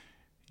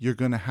 you're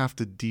going to have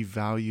to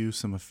devalue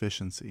some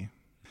efficiency.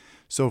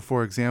 So,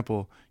 for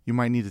example, you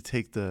might need to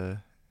take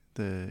the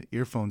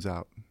earphones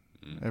out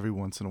every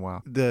once in a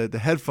while. The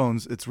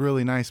headphones, it's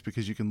really nice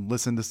because you can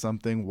listen to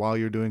something while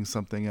you're doing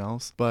something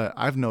else. But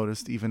I've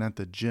noticed even at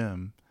the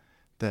gym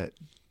that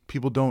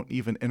people don't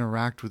even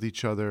interact with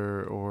each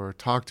other or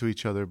talk to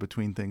each other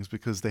between things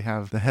because they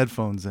have the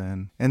headphones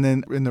in. And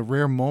then in the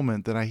rare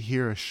moment that I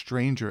hear a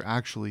stranger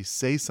actually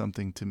say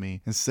something to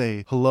me and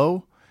say,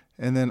 hello,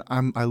 and then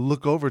I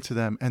look over to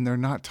them and they're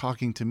not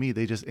talking to me.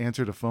 They just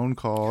answered a phone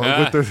call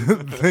with their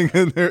thing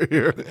in their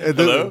ear. And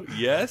hello? Then,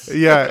 yes?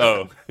 Yeah.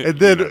 Oh, and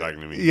then, you're not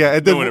talking to me. Yeah.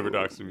 And then, no one ever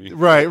talks to me.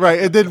 Right.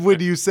 And then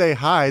when you say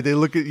hi, they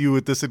look at you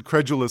with this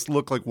incredulous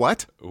look like,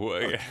 what?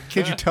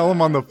 Can't you tell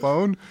them on the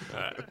phone?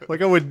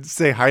 Like, I would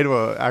say hi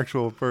to an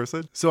actual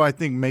person. So I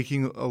think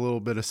making a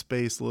little bit of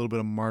space, a little bit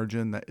of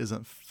margin that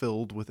isn't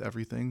filled with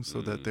everything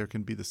so that there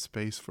can be the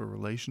space for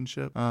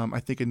relationship. I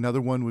think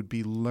another one would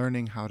be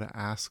learning how to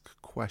ask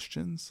questions.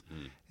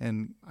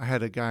 And I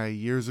had a guy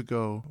years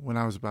ago when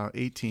I was about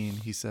 18,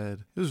 he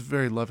said, it was a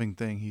very loving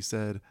thing. He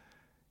said,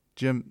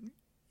 Jim,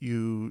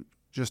 you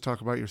just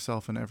talk about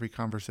yourself in every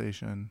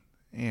conversation,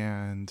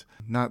 and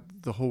not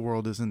the whole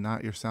world isn't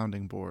not your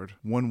sounding board.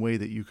 One way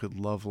that you could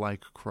love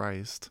like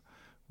Christ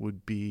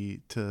would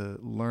be to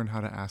learn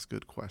how to ask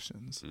good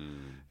questions.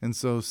 And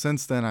so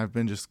since then, I've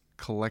been just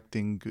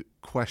collecting good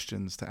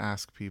questions to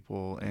ask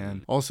people,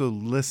 and also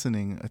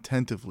listening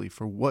attentively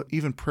for what,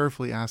 even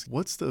prayerfully ask,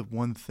 what's the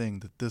one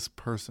thing that this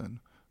person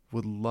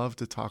would love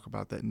to talk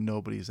about that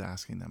nobody's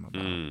asking them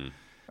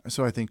about?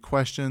 So I think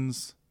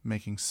questions,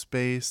 making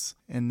space.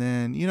 And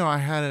then, I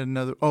had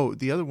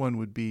the other one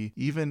would be,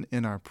 even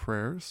in our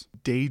prayers,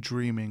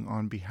 daydreaming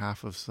on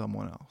behalf of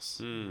someone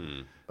else.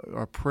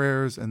 Our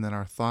prayers and then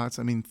our thoughts.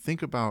 I mean,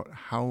 think about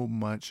how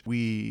much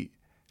we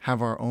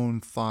have our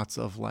own thoughts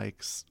of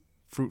like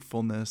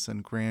fruitfulness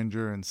and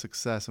grandeur and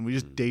success, and we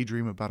just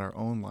daydream about our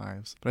own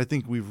lives. But I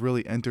think we've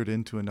really entered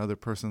into another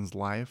person's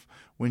life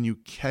when you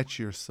catch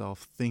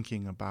yourself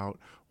thinking about,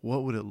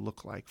 what would it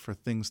look like for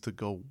things to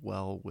go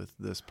well with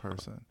this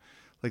person?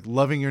 Like,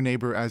 loving your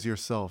neighbor as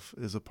yourself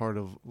is a part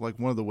of, like,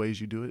 one of the ways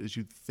you do it is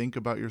you think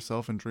about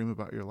yourself and dream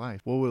about your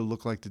life. What would it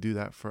look like to do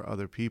that for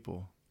other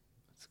people?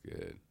 That's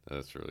good.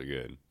 That's really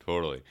good.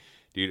 Totally.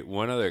 Dude,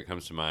 one other that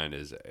comes to mind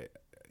is,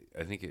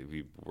 I think it'd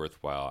be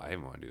worthwhile. I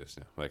even want to do this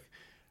now. Like,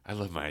 I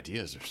love my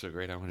ideas. They're so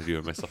great. I want to do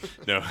it myself.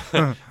 No,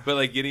 but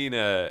like getting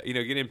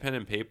pen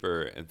and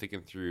paper and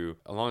thinking through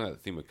along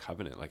that theme of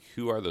covenant, like,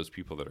 who are those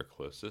people that are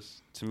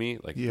closest to me?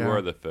 Like, who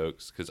are the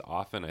folks? Because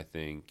often I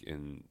think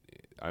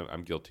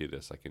I'm guilty of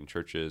this, like in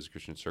churches,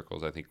 Christian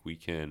circles, I think we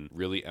can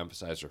really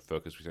emphasize or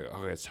focus. We say,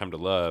 oh, it's time to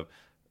love.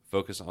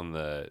 Focus on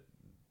the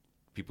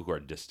people who are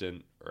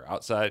distant or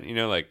outside,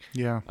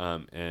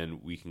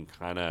 and we can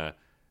kind of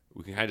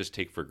we can kind of just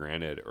take for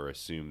granted or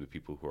assume the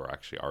people who are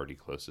actually already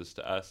closest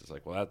to us. It's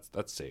like, well,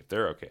 that's safe.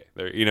 They're okay.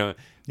 They're,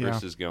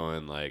 versus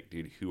going like,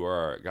 dude, who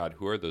are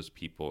those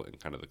people in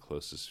kind of the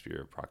closest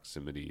sphere of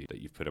proximity that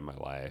you've put in my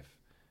life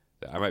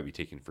that I might be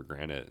taking for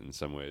granted in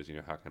some ways?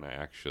 How can I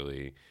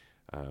actually,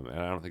 and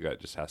I don't think that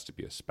just has to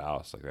be a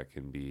spouse. Like that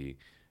can be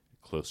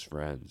close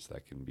friends.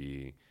 That can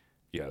be,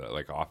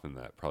 like often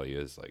that probably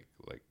is like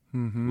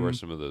who are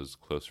some of those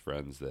close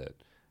friends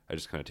that I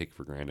just kind of take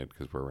for granted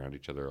because we're around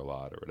each other a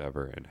lot or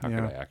whatever. And how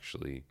could I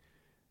actually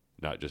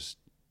not just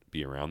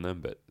be around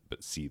them,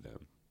 but see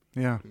them?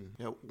 Yeah.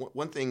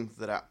 One thing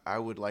that I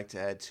would like to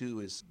add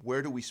too is,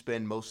 where do we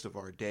spend most of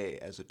our day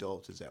as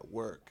adults is at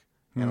work.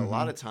 And a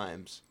lot of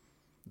times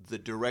the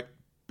direct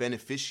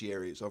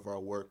beneficiaries of our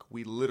work,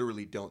 we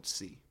literally don't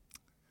see.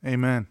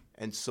 Amen.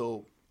 And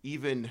so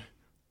even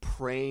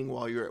praying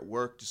while you're at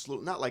work, just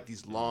not like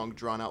these long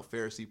drawn out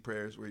Pharisee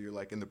prayers where you're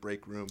like in the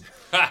break room.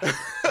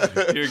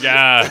 Dear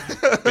God,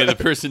 may the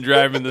person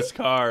driving this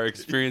car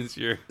experience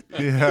your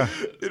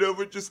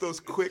but just those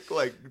quick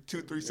like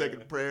 2-3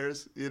 second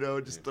prayers,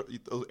 just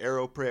those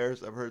arrow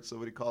prayers. I've heard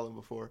somebody call them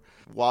before.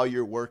 While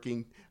you're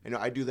working,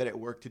 I do that at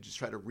work to just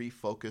try to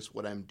refocus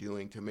what I'm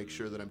doing, to make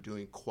sure that I'm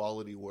doing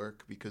quality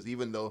work, because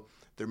even though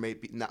there may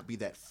not be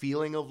that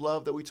feeling of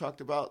love that we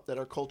talked about that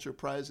our culture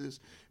prizes,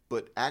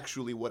 but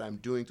actually what I'm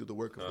doing through the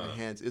work of my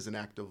hands is an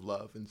act of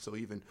love. And so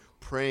even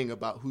praying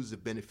about who's the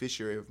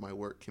beneficiary of my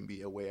work can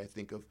be a way, I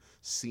think, of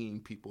seeing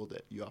people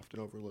that you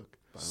often overlook.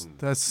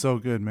 That's so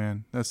good,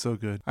 man. That's so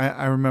good.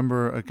 I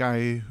remember a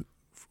guy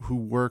who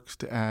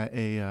worked at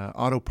a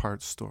auto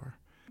parts store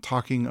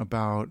talking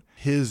about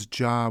his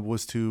job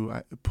was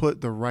to put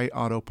the right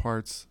auto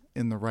parts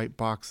in the right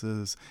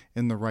boxes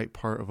in the right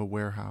part of a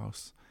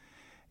warehouse.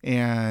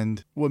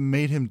 And what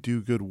made him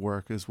do good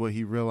work is what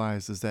he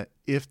realized is that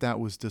if that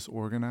was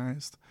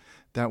disorganized,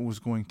 that was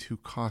going to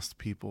cost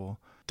people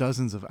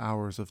dozens of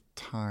hours of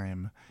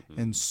time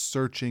and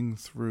searching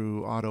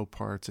through auto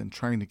parts and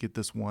trying to get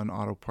this one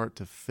auto part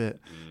to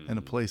fit in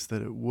a place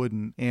that it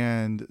wouldn't.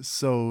 And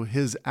so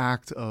his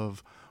act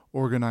of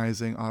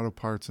organizing auto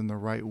parts in the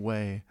right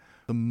way,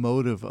 the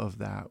motive of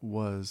that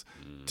was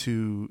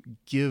to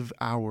give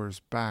hours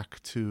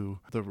back to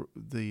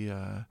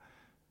the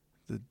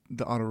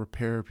auto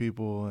repair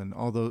people and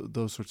all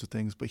those sorts of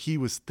things. But he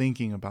was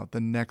thinking about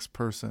the next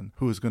person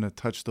who was going to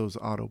touch those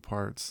auto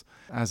parts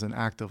as an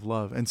act of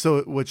love. And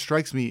so what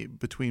strikes me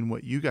between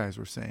what you guys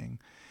were saying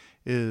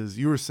is,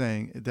 you were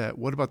saying that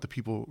what about the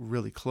people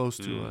really close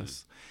to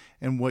us?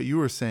 And what you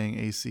were saying,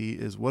 AC,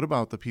 is what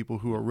about the people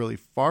who are really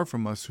far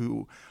from us,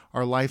 who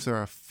our lives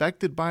are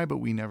affected by, but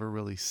we never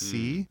really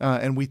see?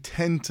 And we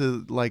tend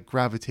to like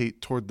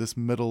gravitate toward this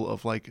middle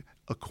of like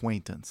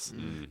acquaintance.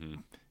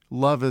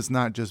 Love is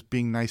not just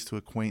being nice to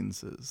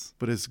acquaintances,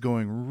 but it's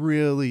going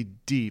really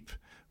deep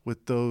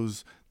with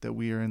those that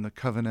we are in the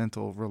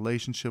covenantal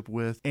relationship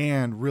with,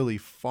 and really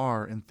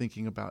far in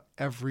thinking about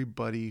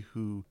everybody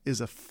who is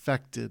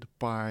affected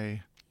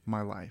by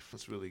my life.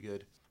 That's really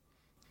good.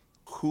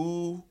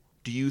 Who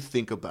do you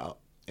think about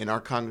in our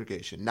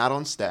congregation, not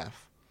on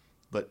staff,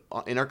 but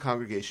in our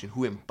congregation,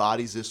 who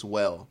embodies this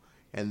well,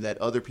 and that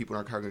other people in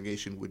our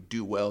congregation would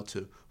do well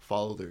to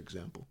follow their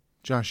example?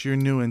 Josh, you're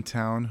new in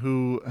town.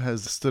 Who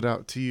has stood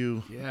out to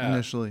you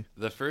initially?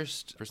 The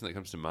first person that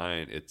comes to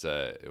mind, it's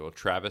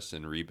Travis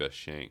and Reba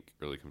Shank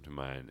really come to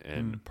mind.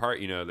 And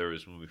there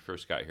was, when we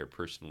first got here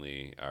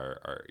personally,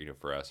 our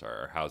for us,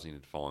 our housing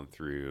had fallen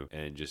through,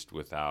 and just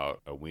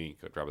without a wink,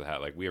 a drop of the hat,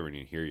 like we weren't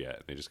even here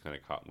yet. They just kind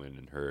of caught wind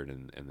and heard,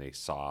 and they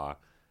saw,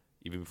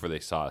 even before they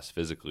saw us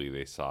physically,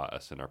 they saw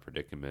us in our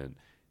predicament,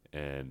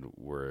 and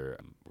were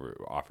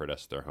offered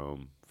us their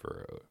home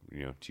for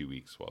 2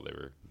 weeks while they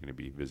were going to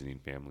be visiting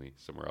family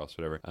somewhere else,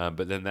 whatever.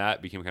 But then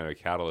that became kind of a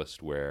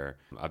catalyst where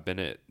I've been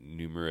at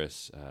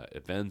numerous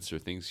events or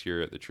things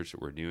here at the church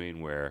that we're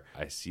doing where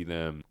I see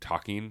them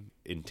talking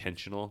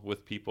intentional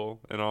with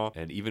people and all,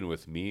 and even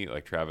with me.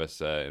 Like Travis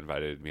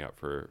invited me out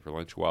for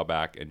lunch a while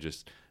back, and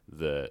just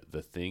the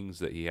things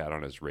that he had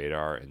on his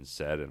radar and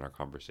said in our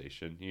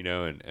conversation,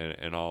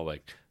 and all,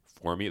 like,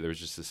 for me, there was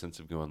just a sense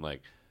of going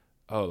like,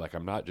 oh, like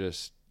I'm not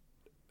just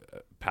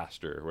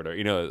pastor or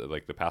whatever,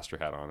 like the pastor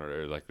hat on,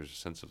 or like there's a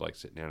sense of like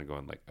sitting down and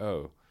going like,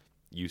 oh,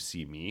 you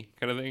see me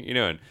kind of thing,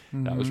 and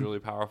that was really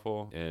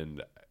powerful.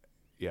 And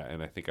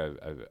and I think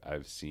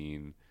I've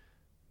seen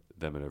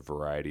them in a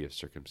variety of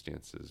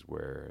circumstances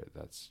where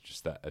that's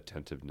just that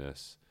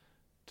attentiveness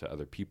to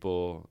other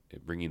people,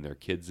 bringing their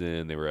kids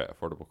in. They were at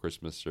Affordable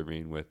Christmas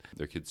serving with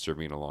their kids,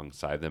 serving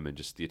alongside them, and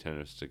just the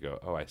attentiveness to go,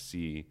 oh, I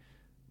see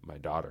my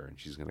daughter, and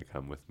she's going to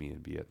come with me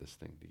and be at this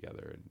thing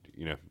together.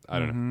 And I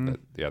don't know,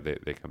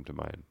 they come to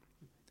mind.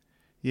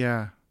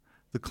 The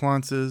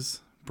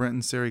Clonces, Brent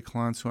and Sari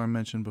Clonce, who I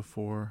mentioned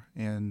before,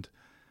 and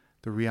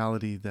the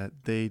reality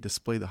that they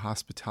display the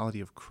hospitality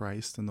of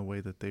Christ in the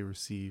way that they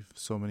receive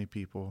so many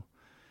people.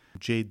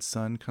 Jade's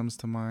son comes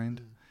to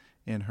mind,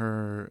 and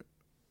her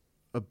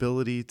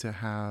ability to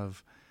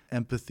have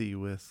empathy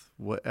with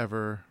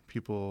whatever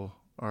people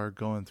are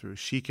going through.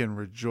 She can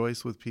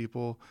rejoice with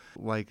people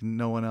like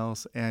no one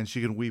else, and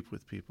she can weep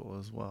with people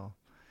as well.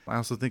 I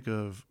also think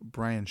of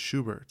Brian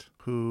Schubert,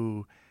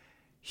 who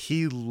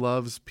he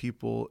loves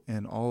people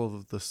in all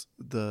of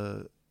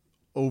the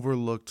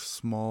overlooked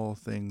small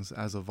things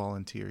as a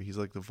volunteer. He's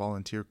like the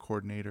volunteer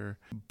coordinator,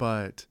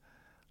 but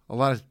a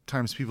lot of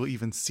times people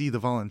even see the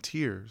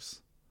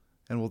volunteers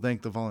and will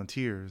thank the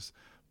volunteers,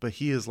 but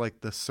he is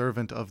like the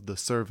servant of the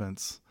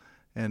servants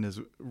and is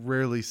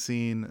rarely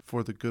seen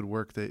for the good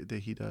work that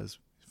he does.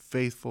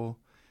 Faithful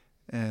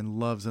and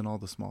loves in all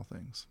the small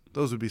things.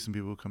 Those would be some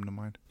people who come to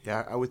mind.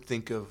 Yeah, I would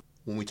think of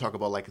when we talk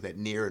about like that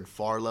near and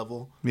far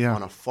level. Yeah.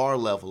 On a far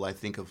level, I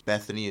think of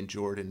Bethany and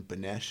Jordan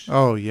Benesh.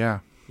 Oh, yeah.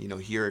 You know,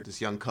 here,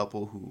 this young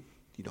couple who,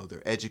 you know,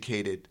 they're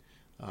educated,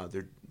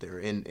 they're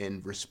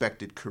in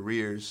respected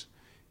careers,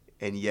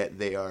 and yet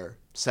they are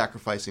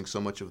sacrificing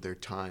so much of their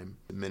time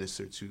to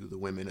minister to the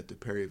women at the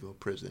Perryville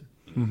prison.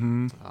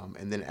 Mm-hmm.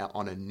 And then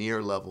on a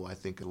near level, I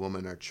think a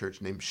woman in our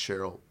church named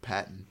Cheryl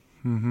Patton,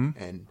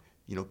 and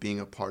you know, being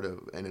a part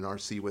of an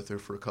NRC with her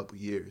for a couple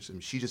of years. I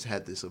mean, she just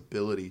had this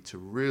ability to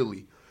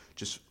really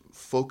just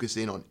focus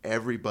in on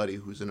everybody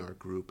who's in our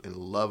group and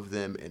love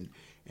them and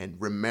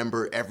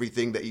remember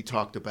everything that you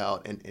talked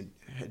about and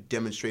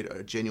demonstrate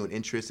a genuine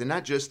interest, and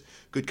not just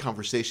good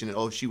conversation and,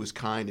 oh, she was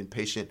kind and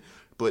patient,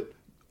 but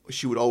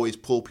she would always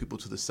pull people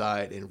to the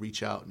side and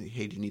reach out and,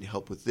 hey, do you need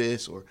help with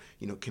this? Or,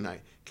 you know, can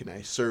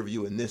I serve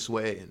you in this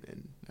way?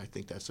 And I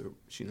think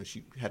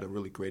she had a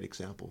really great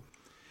example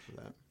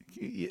for that.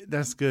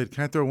 That's good.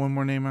 Can I throw one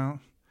more name out?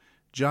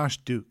 Josh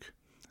Duke.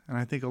 And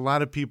I think a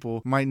lot of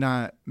people might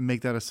not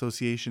make that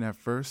association at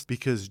first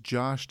because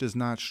Josh does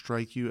not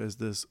strike you as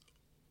this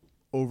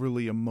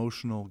overly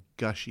emotional,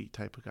 gushy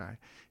type of guy.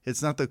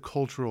 It's not the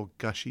cultural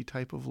gushy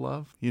type of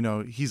love. You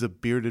know, he's a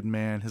bearded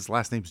man. His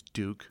last name's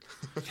Duke.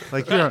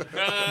 Like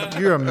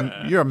you're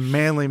a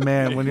manly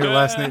man when your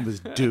last name is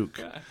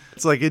Duke.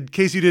 It's like, in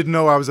case you didn't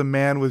know I was a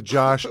man with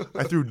Josh,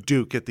 I threw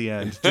Duke at the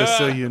end, just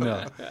so you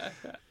know.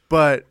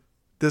 But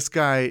this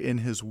guy in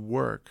his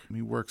work,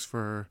 he works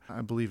for,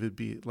 I believe it'd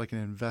be like an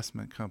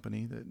investment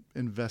company that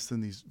invests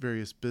in these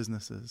various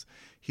businesses.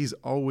 He's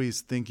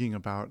always thinking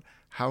about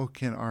how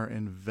can our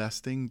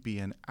investing be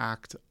an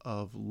act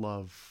of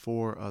love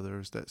for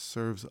others that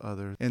serves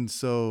others. And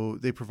so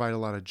they provide a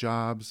lot of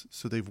jobs.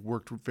 So they've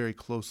worked very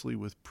closely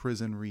with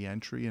prison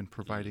reentry and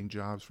providing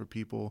jobs for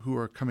people who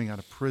are coming out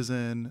of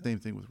prison. Same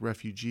thing with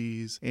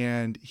refugees.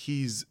 And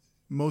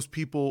most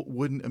people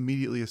wouldn't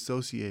immediately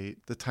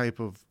associate the type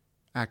of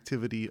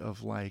activity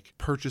of like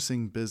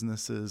purchasing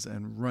businesses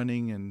and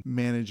running and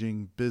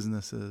managing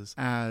businesses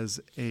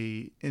as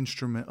a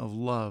instrument of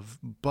love,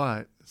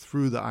 but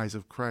through the eyes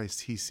of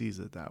Christ, he sees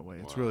it that way.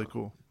 It's really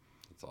cool.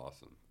 That's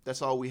awesome.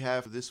 That's all we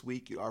have for this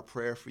week. Our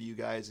prayer for you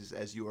guys is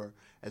as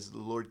the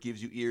Lord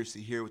gives you ears to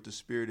hear what the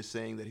Spirit is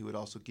saying, that he would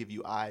also give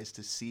you eyes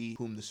to see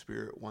whom the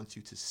Spirit wants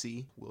you to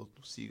see. We'll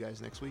see you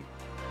guys next week.